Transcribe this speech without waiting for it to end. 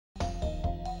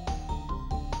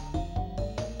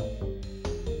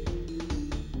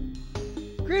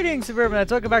Greetings,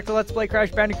 Suburbanites. Welcome back to Let's Play Crash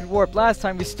Bandicoot Warp. Last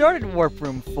time we started Warp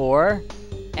Room 4,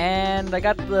 and I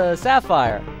got the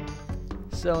Sapphire.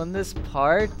 So in this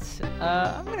part,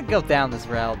 I'm gonna go down this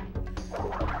route.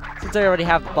 Since I already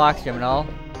have the box gem and all,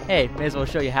 hey, may as well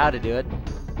show you how to do it.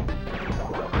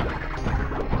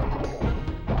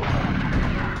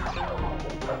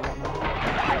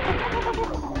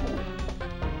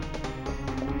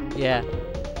 Yeah.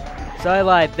 So I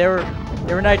lied. There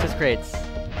were nitrous crates.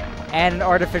 And an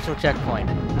artificial checkpoint.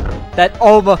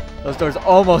 Those doors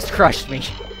almost crushed me.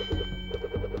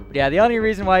 But yeah, the only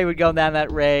reason why you would go down that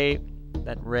way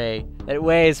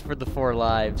is for the 4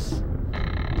 lives.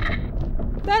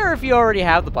 Better if you already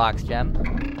have the box gem.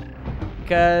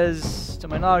 Because, to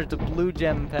my knowledge, the blue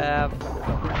gem path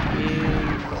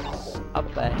is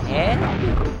up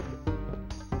ahead?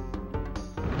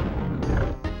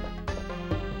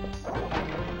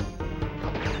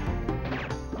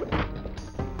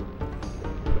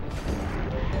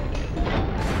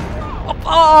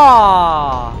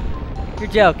 Oh! You're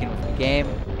joking, game.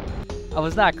 I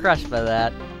was not crushed by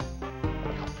that.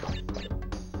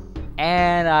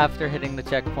 And after hitting the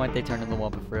checkpoint, they turned into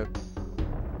Wumpa Fruit.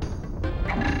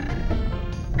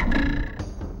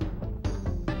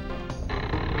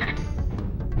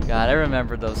 God, I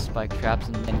remember those spike traps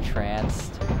in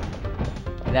Entranced.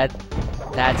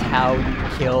 That's how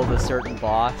you kill the certain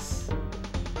boss.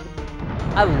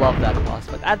 I love that boss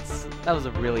fight. That was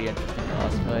a really interesting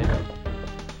boss fight.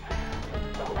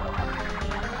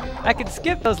 I can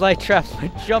skip those light traps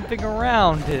by jumping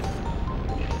around it.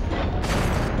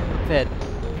 There's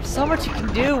so much you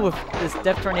can do with this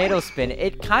Death Tornado spin.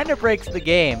 It kind of breaks the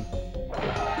game.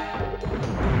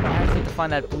 I just need to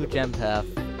find that blue gem path.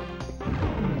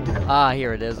 Ah,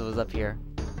 here it is. It was up here.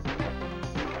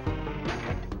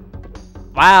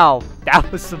 Wow,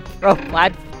 that was some pro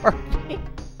platforming.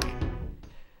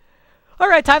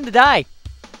 Alright, time to die.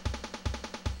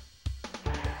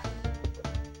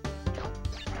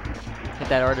 Hit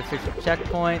that artificial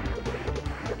checkpoint.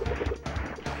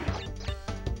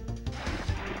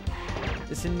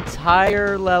 This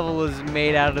entire level is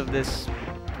made out of this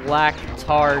black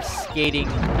tar skating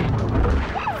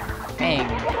thing.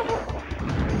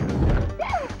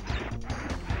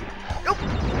 Nope!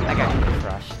 That got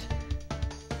crushed.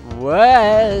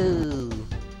 Whoa!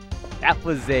 That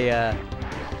was a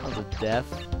death.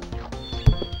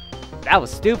 That was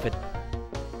stupid.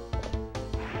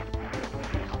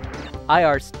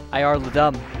 IR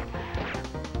Ladum.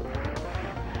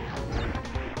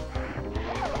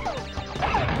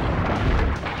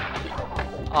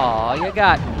 Aw, you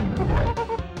got.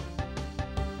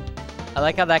 I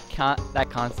like how that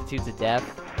constitutes a death.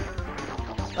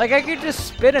 Like I could just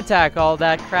spin attack all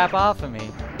that crap off of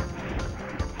me.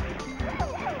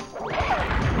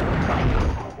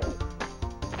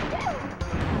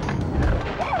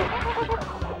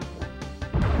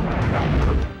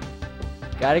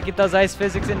 Gotta get those ice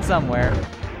physics in somewhere.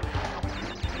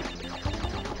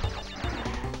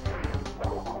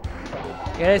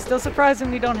 Yeah, it's still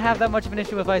surprising we don't have that much of an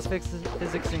issue with ice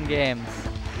physics in games.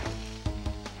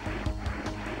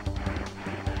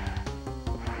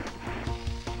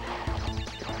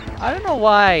 I don't know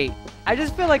why. I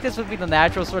just feel like this would be the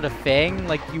natural sort of thing.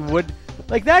 Like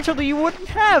naturally you wouldn't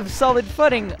have solid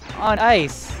footing on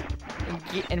ice.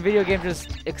 And video game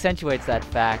just accentuates that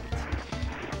fact.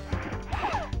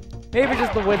 Maybe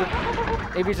just the way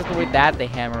that they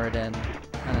hammer it in.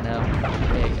 I don't know.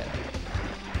 There you go.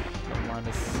 Come on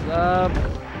to sub.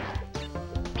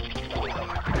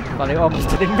 Thought I almost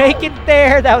didn't make it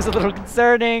there. That was a little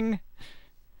concerning.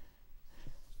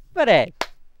 But hey,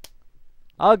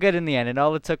 all good in the end, and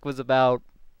all it took was about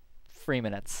 4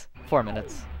 minutes,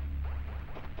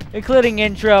 including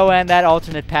intro and that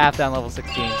alternate path down level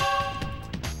 16.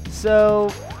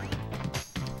 So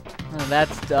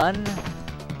that's done.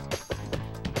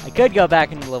 I could go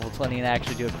back into level 20 and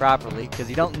actually do it properly, because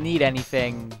you don't need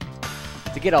anything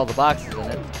to get all the boxes in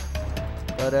it.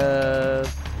 But,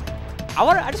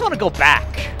 I just want to go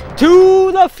back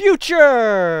to the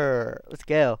future! Let's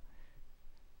go.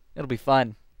 It'll be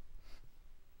fun.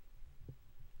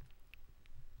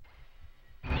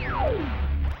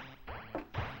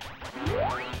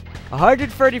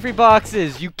 133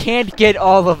 boxes! You can't get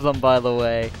all of them, by the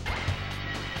way.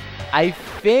 I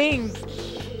think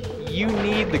you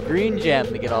need the green gem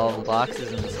to get all of the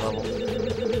boxes in this level.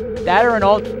 That or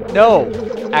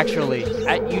no, actually,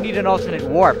 you need an alternate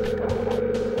warp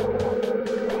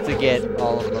to get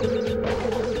all of them.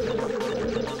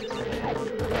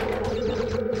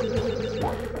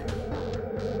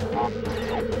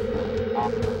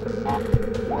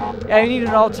 Yeah, you need an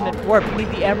alternate warp. You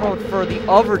need the emerald for the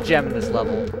other gem in this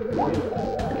level.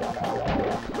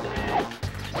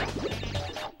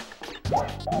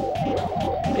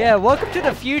 Yeah, welcome to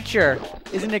the future.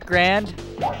 Isn't it grand?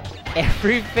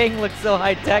 Everything looks so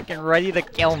high-tech and ready to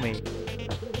kill me.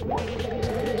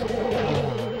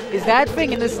 Is that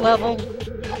thing in this level?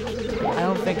 I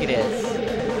don't think it is.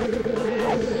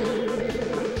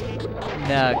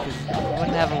 No, because you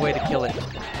wouldn't have a way to kill it.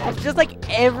 It's just like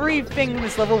everything in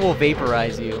this level will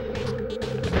vaporize you.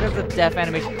 Because of death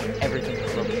animation, everything in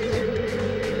this level.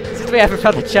 Since we haven't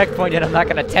found the checkpoint yet, I'm not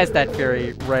going to test that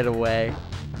theory right away.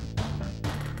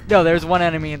 No, there's one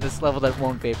enemy in this level that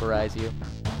won't vaporize you.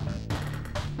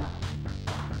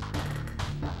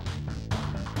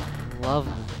 Love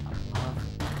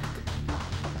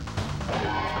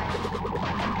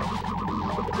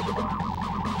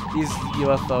these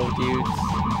UFO dudes.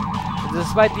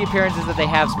 Despite the appearances that they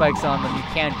have spikes on them, you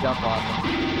can't jump on them.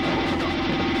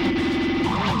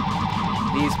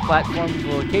 These platforms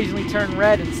will occasionally turn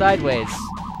red and sideways.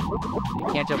 You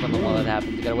can't jump on them while that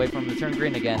happens. You gotta wait for them to turn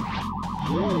green again.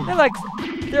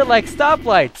 They're like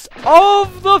stoplights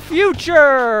of the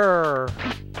future!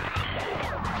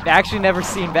 I've actually never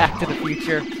seen Back to the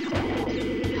Future.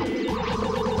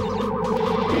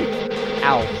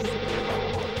 Ow.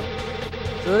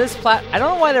 So this I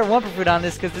don't know why they're Wumperfoot on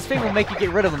this, because this thing will make you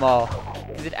get rid of them all.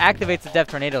 Because it activates the Death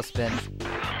Tornado Spin.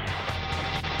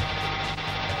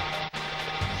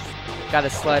 Gotta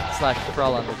slash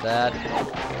crawl under that.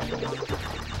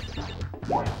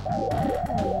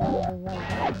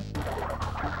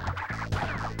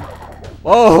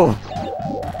 Whoa!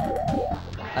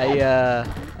 I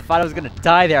thought I was gonna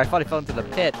die there. I thought I fell into the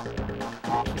pit.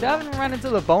 I haven't run into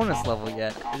the bonus level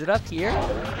yet. Is it up here?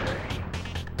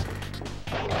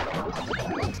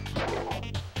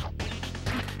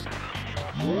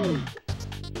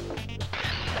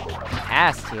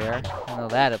 Past here. I know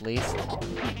that at least.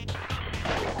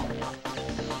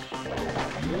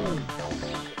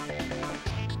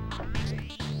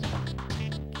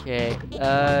 Okay,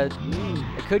 I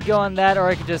could go on that, or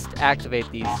I could just activate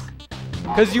these.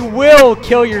 Because you will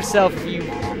kill yourself if you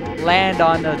land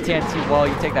on the TNT wall,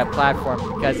 you take that platform,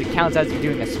 because it counts as you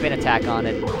doing a spin attack on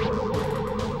it.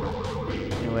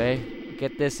 Anyway,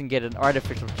 get this and get an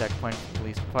artificial checkpoint for the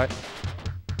police part.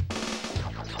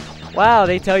 Wow,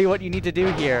 they tell you what you need to do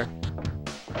here.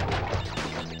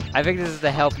 I think this is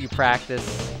to help you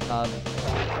practice,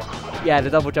 yeah, the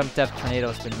double jump death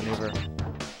tornado spin maneuver.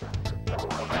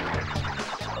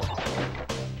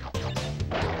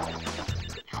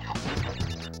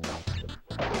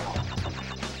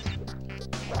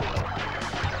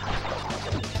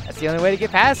 That's the only way to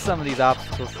get past some of these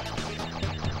obstacles.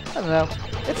 I don't know.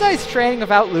 It's nice training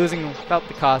without without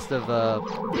the cost of, or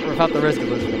without the risk of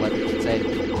losing the life, I should say.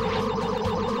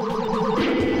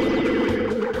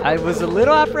 I was a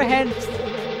little apprehensive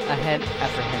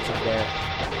there.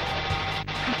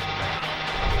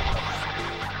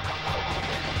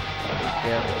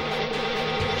 Yeah.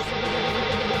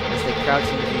 As they crouch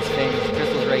into these things, the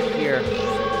crystal's right here.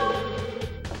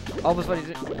 Almost what he's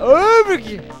doing. Over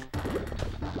here!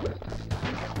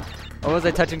 Or was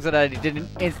I touching so that I didn't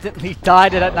instantly die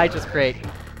to that nitrous crate?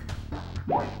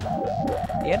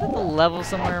 The end of the level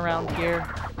somewhere around here.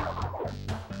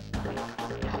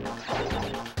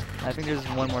 I think there's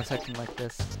one more section like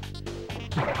this.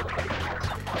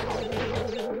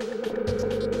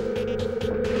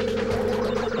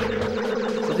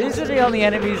 So these are the only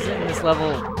enemies in this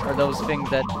level, or those things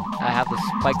that have the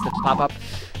spikes that pop up,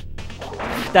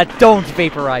 that don't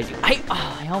vaporize you.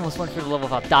 I almost went through the level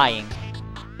without dying.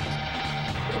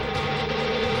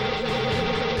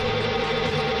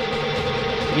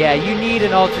 Yeah, you need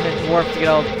an alternate warp to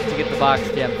get the box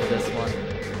gem for this one.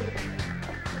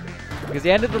 Because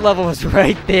the end of the level was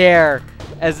right there,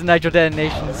 as the nitro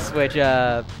detonation switch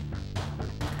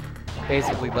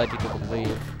basically led you to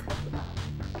believe.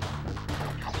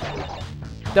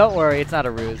 Don't worry, it's not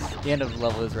a ruse. The end of the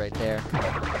level is right there.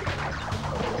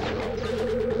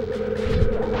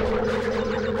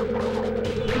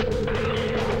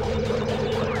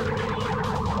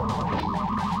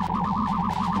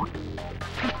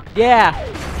 Yeah!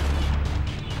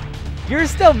 You're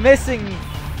still missing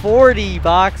 40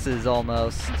 boxes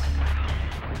almost.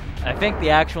 I think the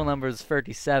actual number is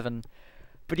 37.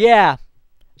 But yeah,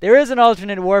 there is an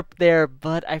alternate warp there,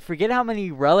 but I forget how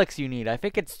many relics you need. I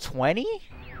think it's 20?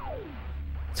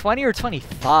 20 or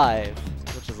 25,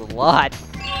 which is a lot.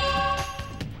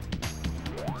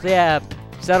 So yeah,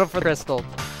 settle for the crystal.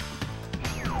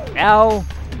 Now,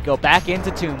 we go back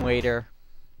into Tomb Waiter.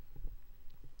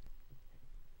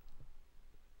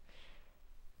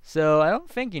 So, I don't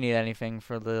think you need anything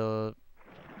for the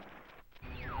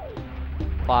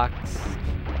box.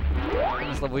 In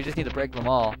this level, we just need to break them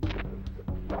all.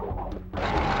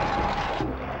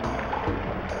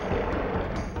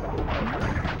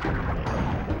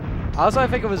 Also, I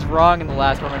think it was wrong in the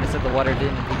last one when I said the water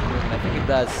didn't impede the movement. I think it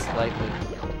does slightly.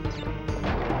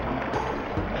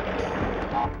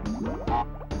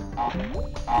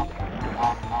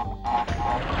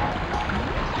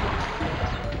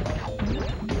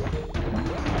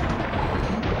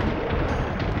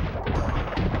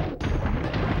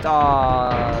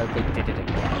 They did it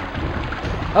again.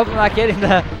 Hope I'm not getting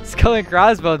the skull and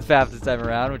crossbones path this time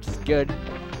around, which is good,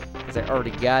 because I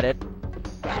already got it.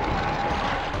 Oh,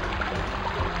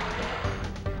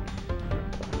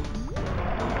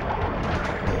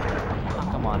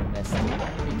 come on, I missed.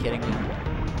 Are you kidding me?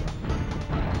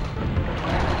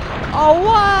 Oh,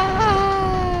 why?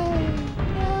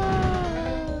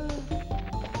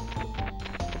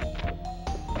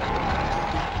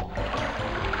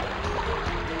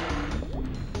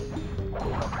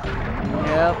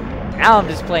 Yep. Now I'm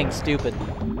just playing stupid.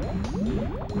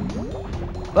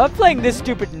 But I'm playing this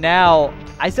stupid now.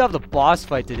 I still have the boss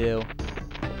fight to do.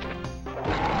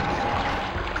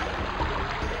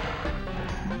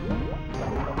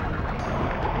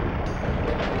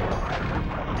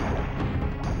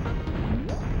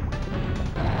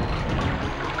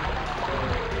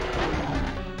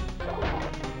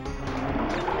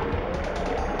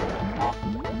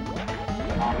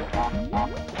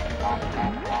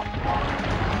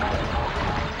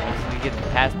 Get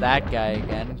past that guy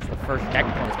again. It's the first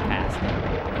checkpoint past him.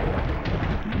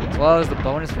 As well as the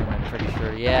bonus room, I'm pretty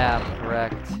sure. Yeah, I'm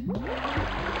correct.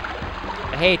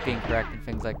 I hate being correct and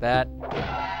things like that.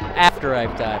 After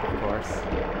I've died, of course.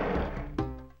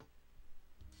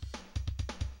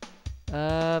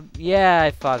 Yeah,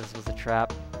 I thought this was a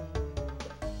trap.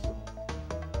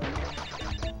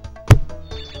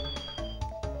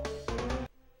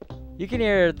 You can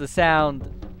hear the sound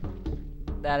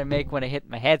that I make when I hit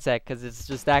my headset, because it's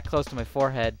just that close to my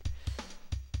forehead.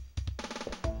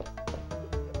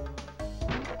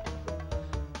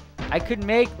 I could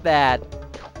make that.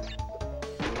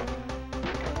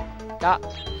 Ah.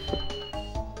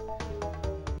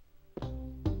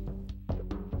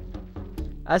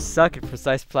 I suck at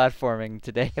precise platforming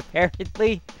today,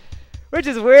 apparently. Which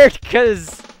is weird,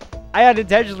 because I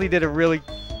unintentionally did a really...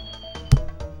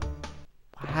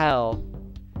 Wow.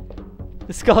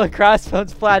 The Skull and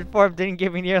Crossbones platform didn't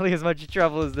give me nearly as much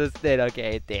trouble as this did.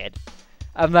 Okay, it did.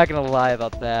 I'm not gonna lie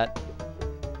about that.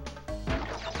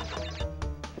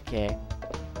 Okay.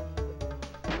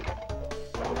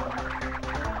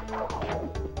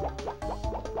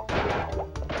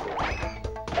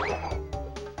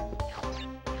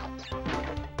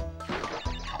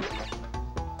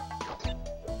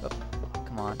 Oh,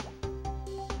 come on.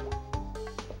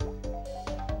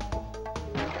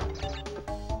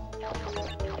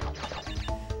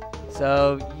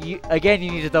 So, you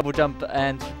need to double jump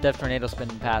and Death Tornado spin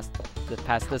past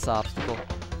this obstacle.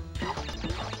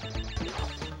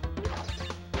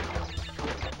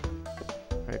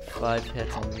 Right, 5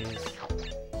 hits on these.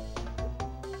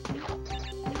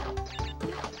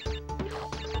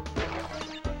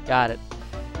 Got it.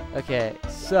 Okay,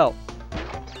 so.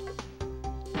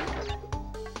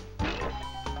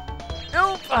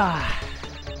 Nope! Ah.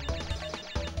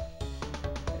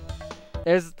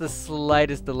 There's the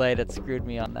slightest delay that screwed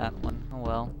me on that one. Oh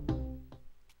well.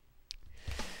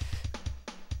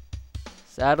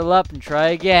 Saddle up and try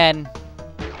again.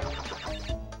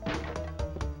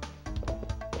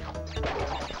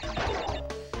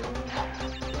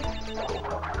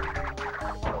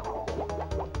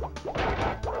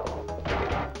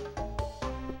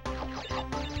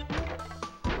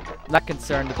 Not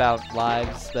concerned about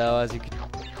lives though, as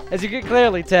you can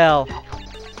clearly tell.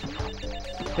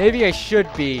 Maybe I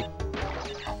should be.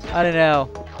 I don't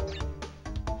know.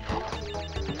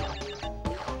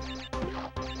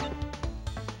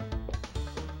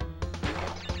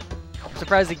 I'm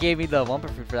surprised it gave me the Wumpa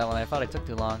Fruit for that one. I thought I took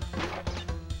too long.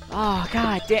 Oh,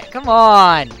 god damn. Come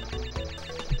on!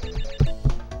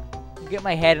 Get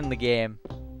my head in the game.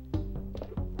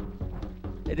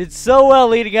 I did so well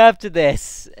leading up to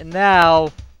this. And now,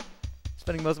 I'm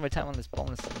spending most of my time on this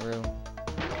bonus room.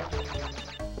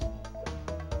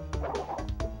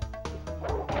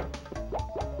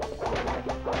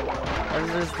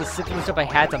 There's the simplest jump I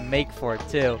had to make for it,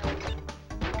 too.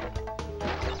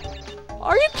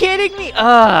 Are you kidding me?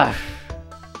 Ugh.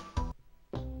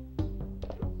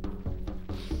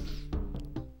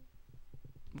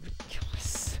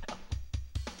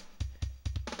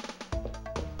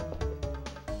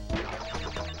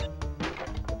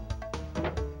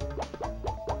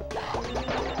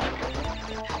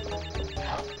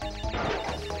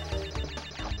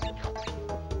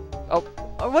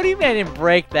 Oh, what do you mean I didn't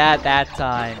break that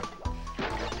time?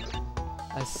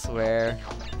 I swear.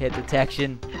 Hit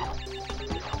detection.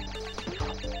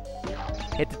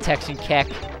 Hit detection keck.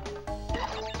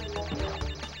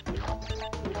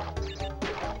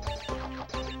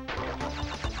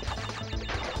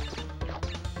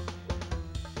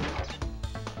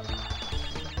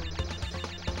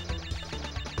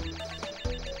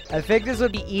 I think this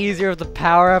would be easier with the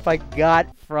power-up I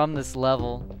got from this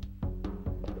level.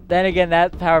 Then again,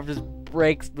 that power-up just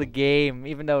breaks the game,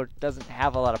 even though it doesn't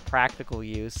have a lot of practical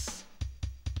use.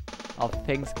 All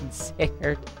things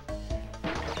considered.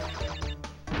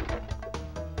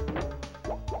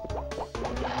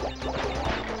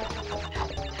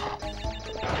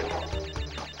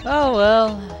 Oh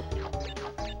well.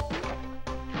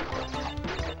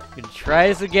 I'm gonna try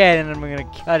this again, and I'm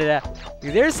gonna cut it out.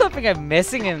 There's something I'm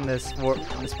missing in this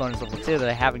bonus level too that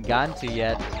I haven't gotten to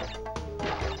yet.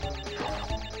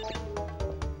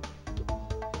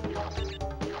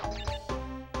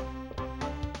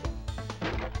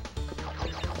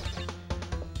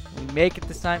 We make it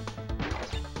this time.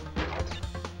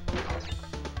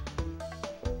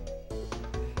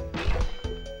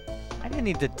 I didn't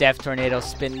need the Death Tornado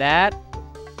spin that.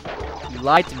 You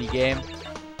lied to me, game.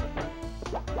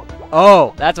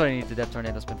 Oh, that's what I need the Death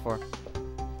Tornado spin for.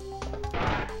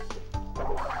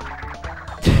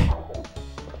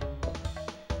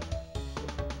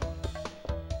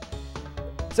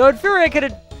 So in theory, I could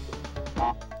have...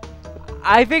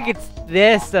 I think it's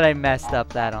this that I messed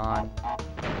up that on.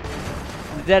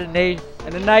 The detonate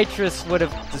and the nitrous would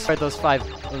have destroyed those 4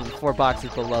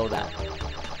 boxes below that.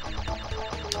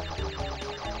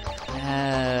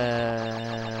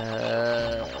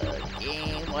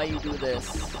 Game, why you do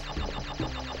this?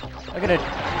 I'm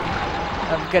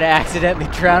gonna accidentally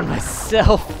drown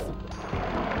myself.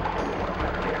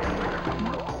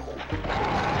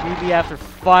 Maybe after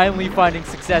finally finding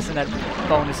success in that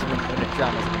bonus room, I'm gonna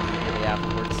drown myself immediately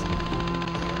afterwards.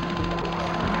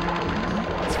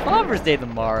 It's Father's Day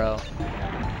tomorrow.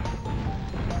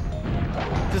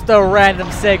 Just a random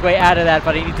segue out of that,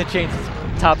 but I need to change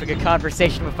the topic of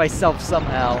conversation with myself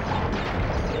somehow.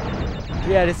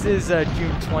 Yeah, this is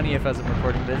June 20th as I'm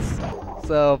recording this.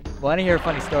 So, want to hear a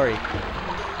funny story?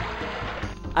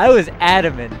 I was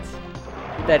adamant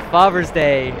that Father's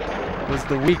Day was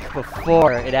the week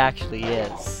before it actually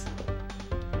is.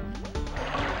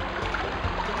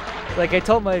 Like, I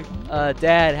told my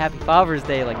dad Happy Father's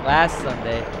Day like last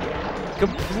Sunday.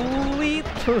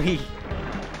 Completely,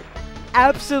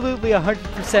 absolutely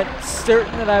 100%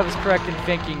 certain that I was correct in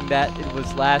thinking that it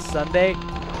was last Sunday.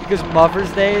 Because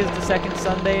Mother's Day is the second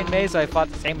Sunday in May, so I thought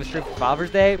the same was true for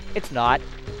Father's Day. It's not.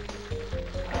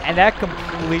 And that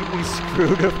completely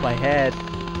screwed with my head.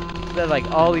 That, like,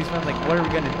 all these men, like, what are we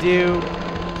gonna do?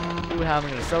 How am I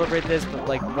gonna celebrate this? But,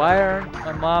 like, why aren't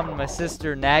my mom and my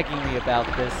sister nagging me about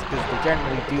this? Because they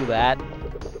generally do that.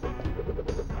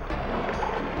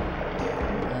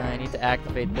 I need to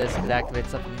activate this. It activates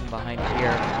something behind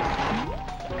here.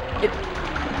 It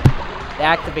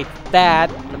activates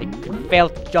that, but it could fail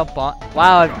to jump on.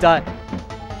 Wow, I've done.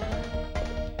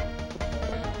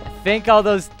 I think all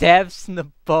those devs in the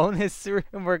bonus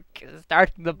room are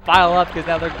starting to pile up because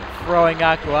now they're throwing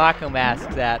Aku Aku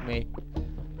masks at me.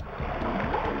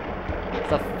 It's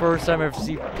the first time I've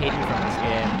received pity from this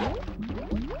game.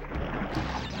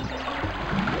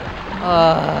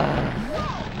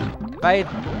 If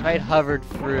I had hovered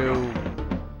through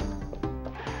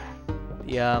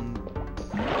the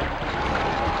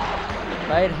if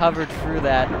I had hovered through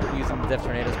that using the Death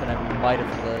Tornado spin, I might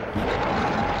have lived.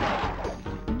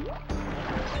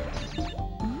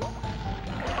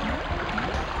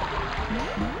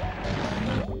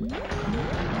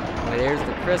 There's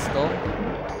the crystal.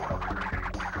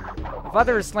 I thought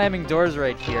they were slamming doors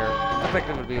right here. I think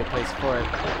there would be a place for it.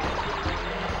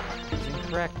 It's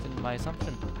incorrect in my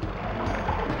assumption.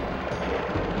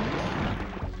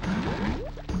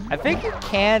 I think you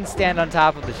can stand on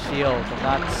top of the shield. I'm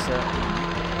not certain.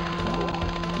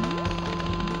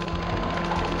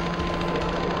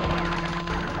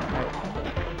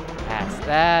 Past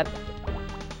that.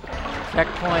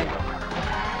 Checkpoint.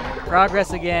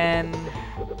 Progress again.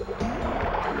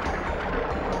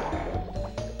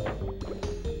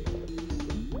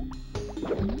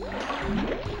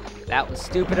 That was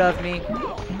stupid of me.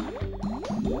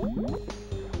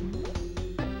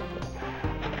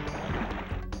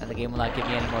 And the game will not give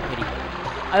me any more pity.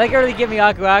 I think it really give me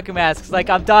Aku Aku masks. Like,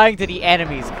 I'm dying to the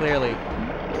enemies, clearly.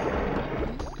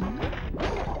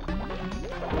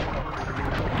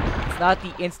 It's not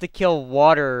the insta-kill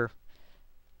water.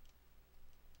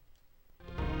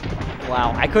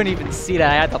 Wow, I couldn't even see that.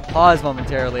 I had to pause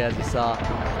momentarily, as you saw.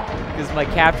 Because my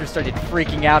capture started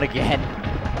freaking out again.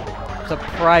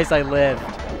 Surprised I lived.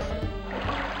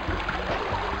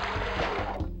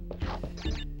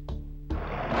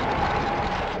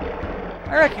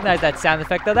 I recognize that sound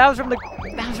effect though. That was from the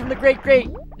Great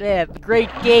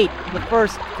Gate, the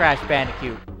first Crash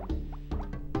Bandicoot.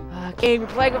 Game, you're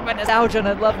playing with my nostalgia, and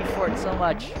I love you for it so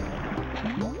much.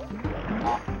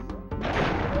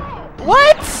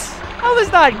 What? I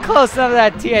was not close enough to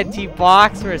that TNT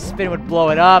box where a spin would blow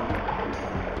it up.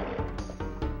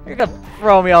 You're gonna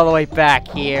throw me all the way back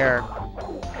here.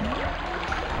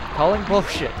 Calling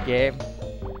bullshit, game.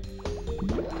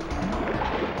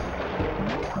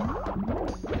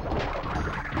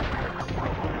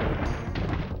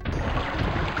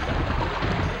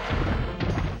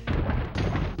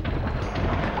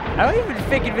 I don't even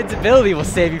think invincibility will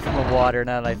save you from the water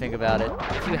now that I think about it.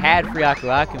 If you had free Aku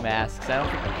Aku masks, I don't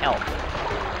think it would help.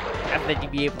 Not that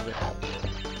you'd be able to help.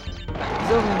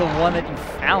 It's only the one that you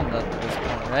found up at this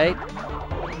point, right?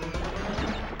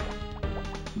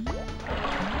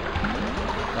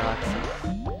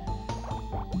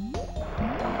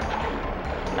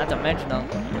 Not to mention them.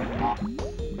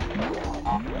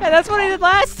 Yeah, that's what I did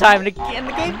last time, and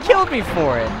the game killed me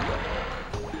for it.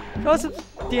 Show some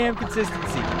damn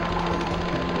consistency.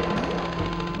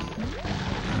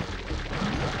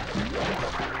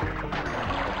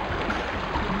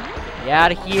 Get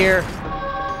out of here.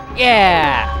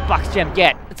 Yeah! Box gem,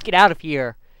 get! Let's get out of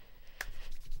here.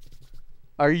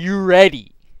 Are you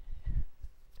ready?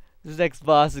 This next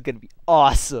boss is gonna be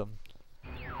awesome.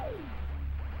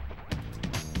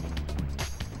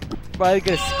 Probably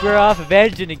gonna square off of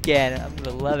Engine again. I'm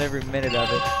gonna love every minute of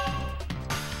it.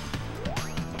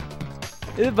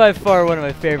 This is by far one of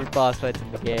my favorite boss fights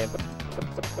in the game.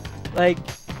 Like,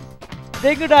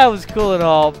 Bandicoot was cool and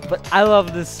all, but I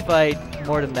love this fight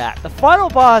more than that. The final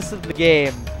boss of the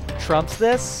game trumps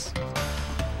this,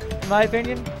 in my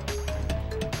opinion.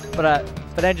 But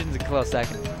Engine's a close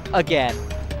second. Again.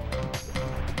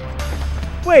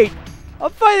 Wait,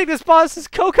 I'm fighting this boss as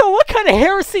Coco? What kind of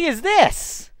heresy is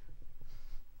this?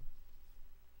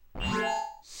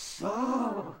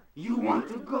 So, you want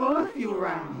to go a few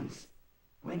rounds?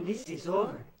 When this is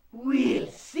over, we'll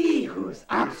see who's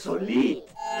obsolete.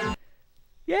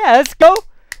 Yeah, let's go.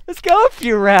 Let's go a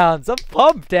few rounds. I'm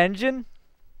pumped, Engine.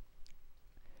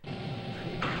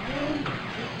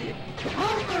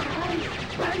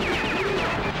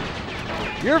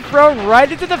 You're thrown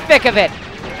right into the thick of it.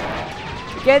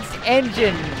 Against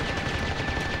Engine.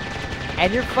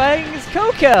 And you're fighting as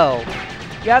Coco.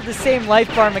 You have the same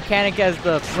life bar mechanic as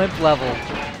the Blimp level.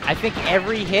 I think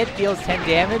every hit deals 10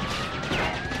 damage.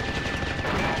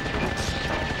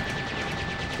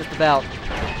 Just about.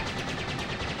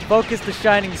 Focus the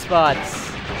shining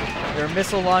spots. There are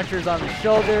missile launchers on his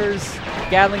shoulders,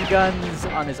 Gatling guns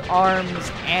on his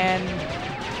arms, and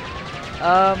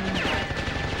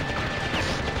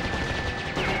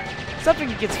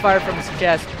something gets fired from his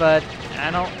chest, but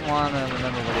I don't want to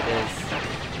remember what it is.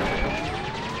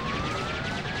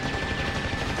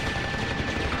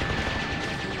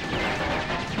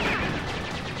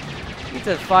 Need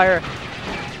to fire.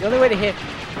 The only way to hit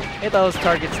those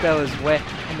targets though is when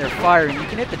they're firing. You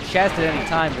can hit the chest at any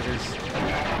time, but there's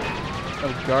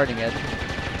no guarding it.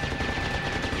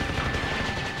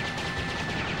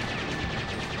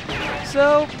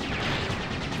 So,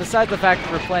 besides the fact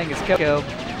that we're playing as Coco,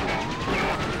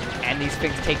 and these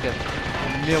things take a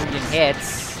million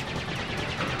hits,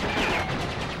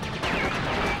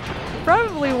 you're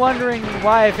probably wondering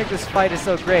why I think this fight is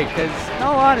so great, because in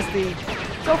all honesty,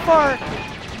 so far,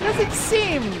 it doesn't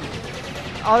seem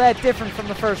all that different from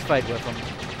the first fight with him.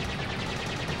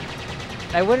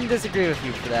 I wouldn't disagree with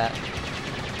you for that.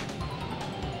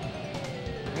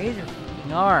 Raise your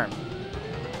f***ing arm.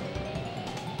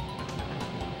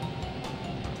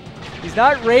 He's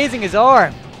not raising his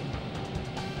arm.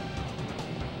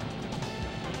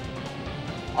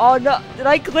 Oh no, did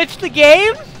I glitch the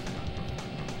game?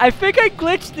 I think I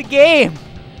glitched the game.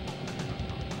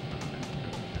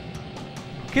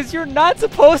 Because you're not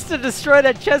supposed to destroy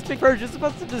that chest first, you're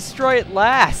supposed to destroy it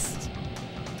last.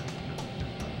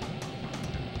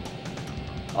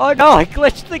 Oh no, I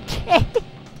glitched the game!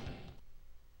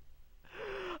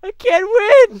 I can't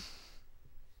win!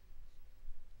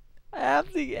 I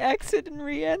have to exit and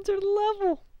re-enter the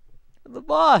level of the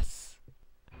boss.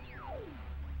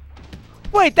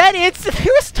 Wait, that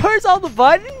instantly restores all the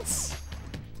buttons?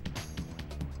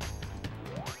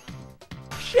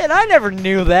 Shit, I never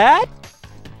knew that!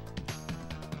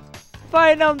 If I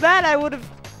had known that, I would have...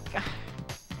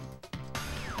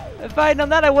 If I had known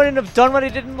that, I wouldn't have done what I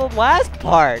did in the last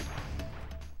part.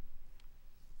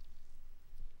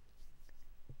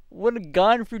 Wouldn't have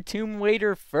gone through Tomb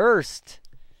Raider first.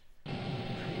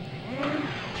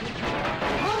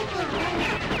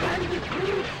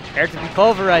 Prepare to be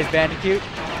pulverized, Bandicoot.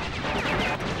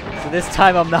 So this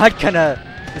time I'm not gonna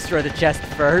destroy the chest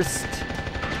first.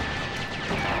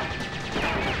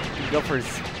 Go for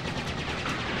his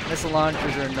missile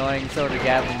launchers are annoying, so are the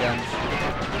Gatling guns.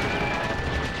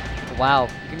 Wow,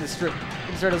 you can destroy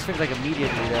those things like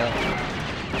immediately though.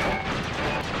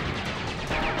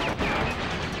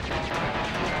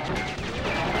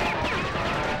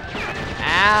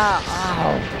 Ow!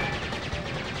 Ow!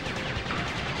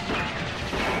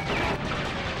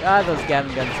 God, those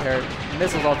Gatling guns hurt. The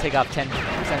missiles all take off 10%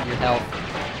 of your health.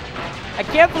 I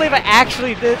can't believe I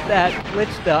actually did that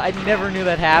glitch though. I never knew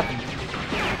that happened.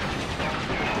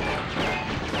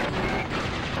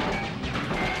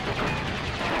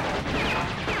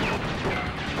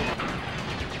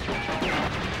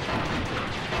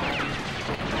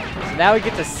 So now we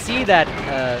get to see that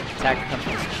attacker come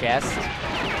from his chest.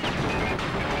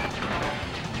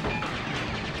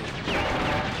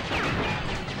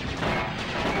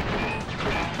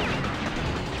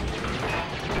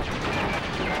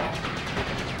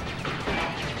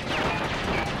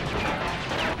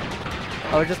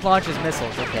 Oh, it just launches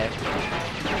missiles, okay.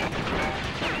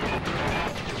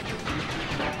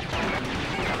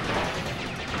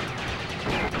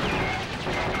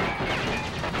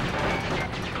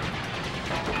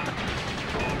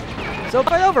 So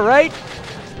fight over, right?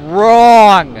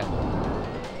 Wrong!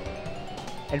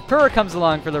 And Purr comes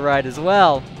along for the ride as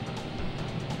well.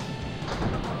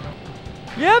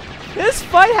 Yep, this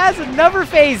fight has another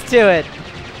phase to it.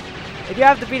 And you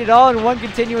have to beat it all in one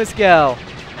continuous go.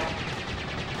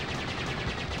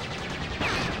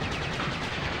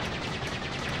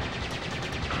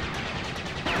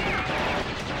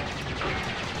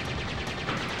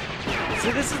 So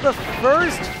this is the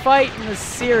first fight in the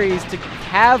series to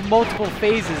have multiple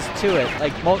phases to it.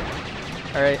 Like,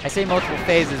 I say multiple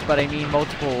phases, but I mean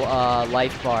multiple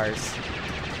life bars.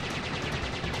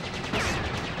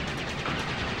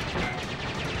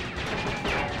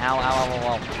 Ow, ow, ow,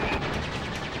 ow, ow.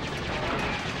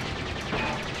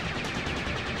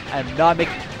 I'm not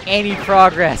making any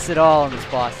progress at all on this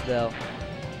boss, though.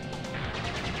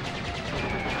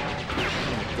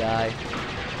 I'm gonna die.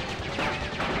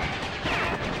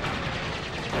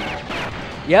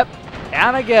 Yep,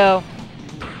 down I go.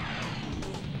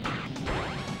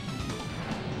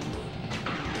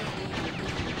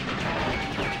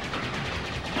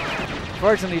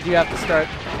 Fortunately, you do have to start.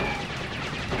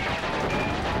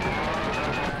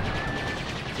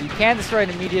 So you can destroy it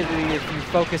immediately if you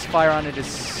focus fire on it as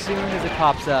soon as it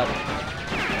pops up.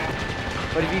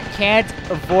 But if you can't,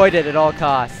 avoid it at all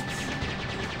costs.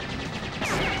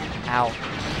 Ow.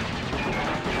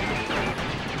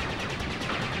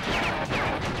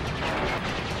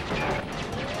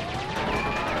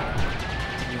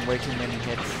 Way too many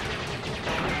hits.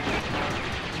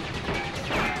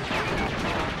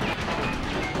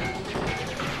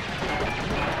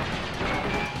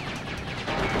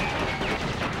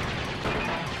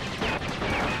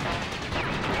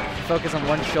 Focus on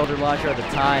one shoulder launcher at a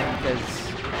time, because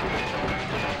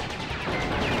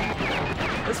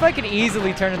this fight can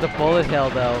easily turn into bullet hell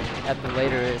though at the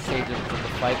later stages of the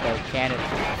fight though, can it?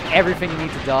 Everything you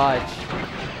need to dodge.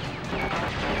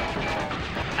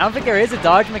 I don't think there is a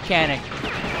dodge mechanic,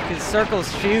 because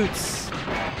Circles shoots.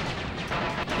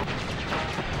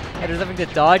 And there's nothing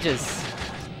that dodges.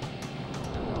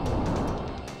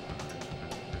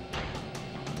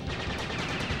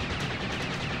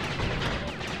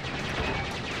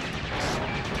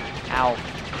 Ow.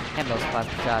 And those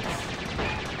plasma shots.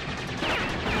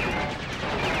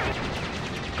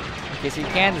 Okay, so you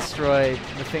can destroy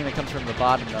the thing that comes from the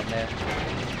bottom down there.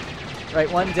 Right,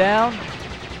 one down.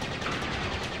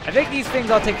 I think these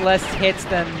things all take less hits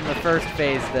than the first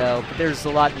phase though, but there's a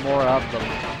lot more of them.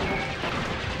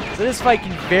 So this fight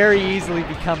can very easily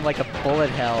become like a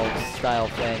bullet hell style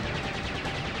thing.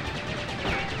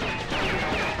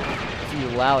 If you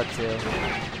allow it to.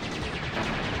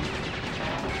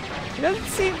 He doesn't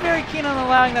seem very keen on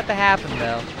allowing that to happen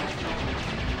though.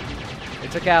 They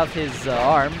took out his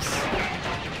arms.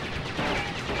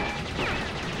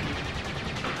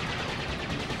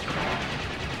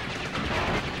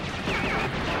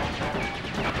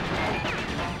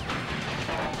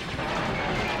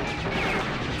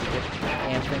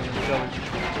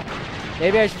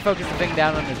 Maybe I should focus the thing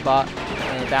down on his bot,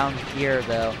 down here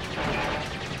though.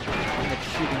 I'm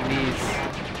shooting these.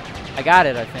 I got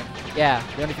it, I think. Yeah,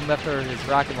 the only thing left are his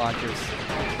rocket launchers.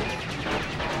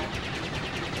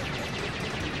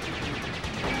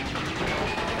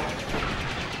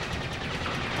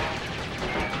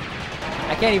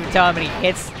 I can't even tell how many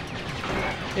hits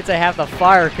I have to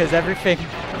fire because everything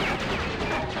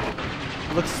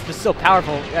looks just so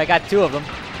powerful. I got 2 of them.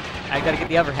 I gotta get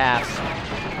the other half.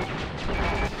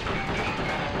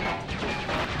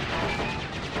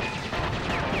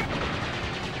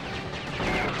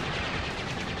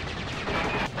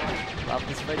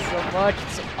 fight so much.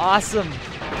 It's so awesome.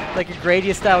 Like a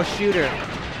Gradius-style shooter.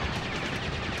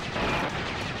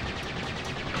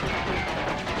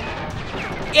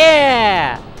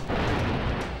 Yeah!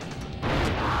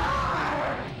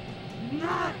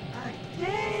 Not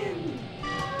again!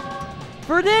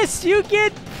 For this, you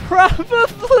get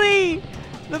probably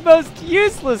the most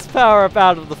useless power-up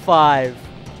out of the 5.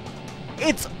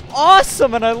 It's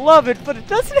awesome and I love it, but it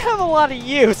doesn't have a lot of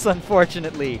use,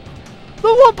 unfortunately. The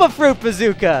Wumpa Fruit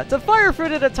Bazooka! To fire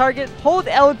fruit at a target, hold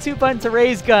L2 button to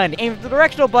raise gun, aim the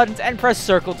directional buttons, and press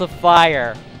circle to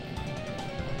fire.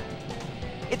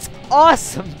 It's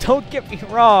awesome, don't get me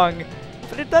wrong,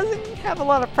 but it doesn't have a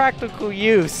lot of practical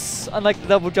use, unlike the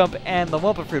double jump and the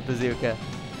Wumpa Fruit Bazooka.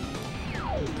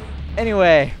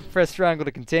 Anyway, press triangle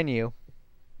to continue.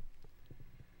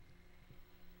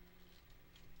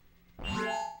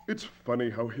 It's funny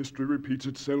how history repeats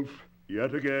itself.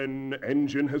 Yet again,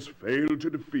 Engine has failed to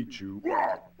defeat you.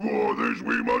 For this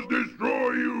we must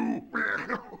destroy you!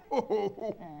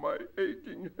 Oh, my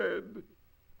aching head.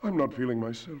 I'm not feeling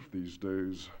myself these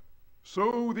days.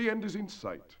 So the end is in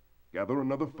sight. Gather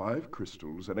another 5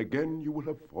 crystals, and again you will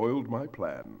have foiled my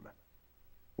plan.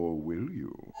 Or will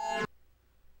you? What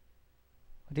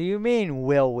do you mean,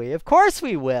 will we? Of course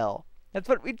we will! That's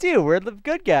what we do, we're the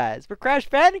good guys. We're Crash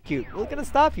Bandicoot. We're gonna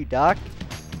stop you, Doc.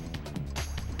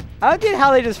 I don't get how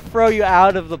they just throw you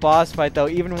out of the boss fight, though,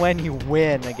 even when you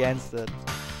win against it.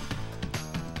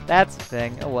 That's the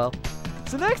thing. Oh well.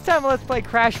 So next time, let's play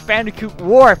Crash Bandicoot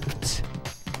Warped.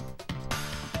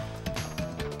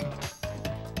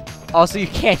 Also, you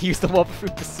can't use the Wumpa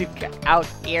Fruit Bazooka out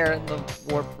here in the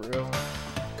warp room.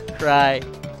 Try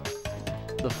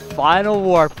the final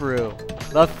warp room,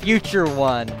 the future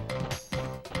one,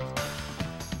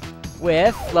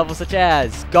 with levels such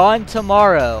as Gone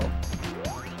Tomorrow,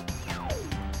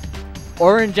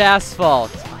 Orange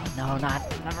Asphalt. Oh, no, not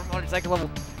another motorcycle level.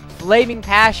 Flaming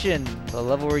Passion, the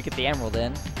level where you get the emerald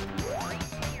in. And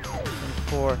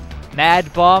for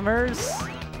Mad Bombers.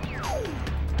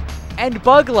 And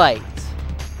Bug Light,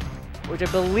 which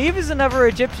I believe is another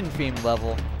Egyptian themed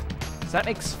level. So that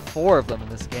makes 4 of them in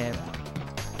this game.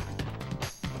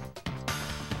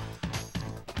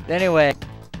 Anyway,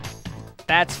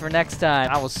 that's for next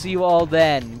time. I will see you all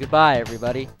then. Goodbye,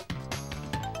 everybody.